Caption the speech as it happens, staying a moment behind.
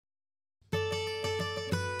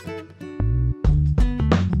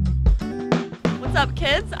What's up,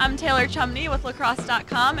 kids? I'm Taylor Chumney with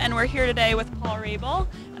Lacrosse.com, and we're here today with Paul Rabil,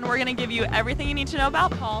 and we're going to give you everything you need to know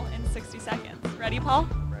about Paul in 60 seconds. Ready, Paul?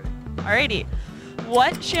 Ready. Alrighty.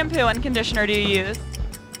 What shampoo and conditioner do you use?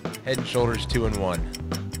 Head & Shoulders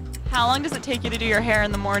 2-in-1. How long does it take you to do your hair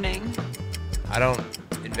in the morning? I don't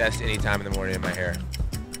invest any time in the morning in my hair.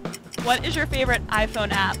 What is your favorite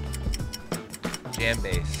iPhone app?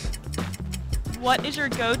 Jam-base. What is your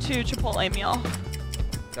go-to Chipotle meal?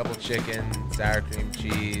 Double chicken, sour cream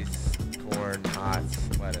cheese, corn,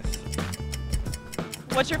 hots, lettuce.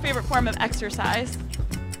 What's your favorite form of exercise?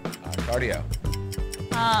 Cardio.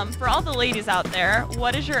 For all the ladies out there,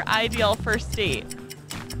 what is your ideal first date?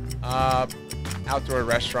 Outdoor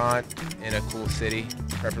restaurant in a cool city,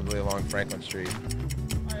 preferably along Franklin Street.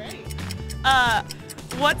 Alright.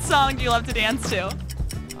 What song do you love to dance to?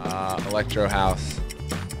 Electro house.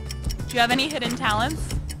 Do you have any hidden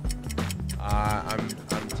talents?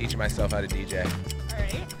 I'm teaching myself how to DJ.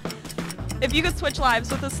 Alright. If you could switch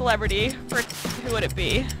lives with a celebrity, who would it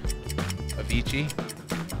be? Avicii.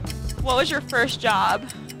 What was your first job?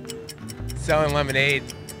 Selling lemonade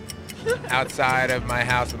outside of my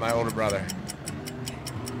house with my older brother.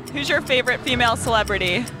 Who's your favorite female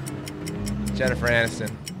celebrity? Jennifer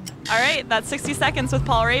Aniston. Alright, that's 60 seconds with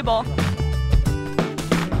Paul Rabil.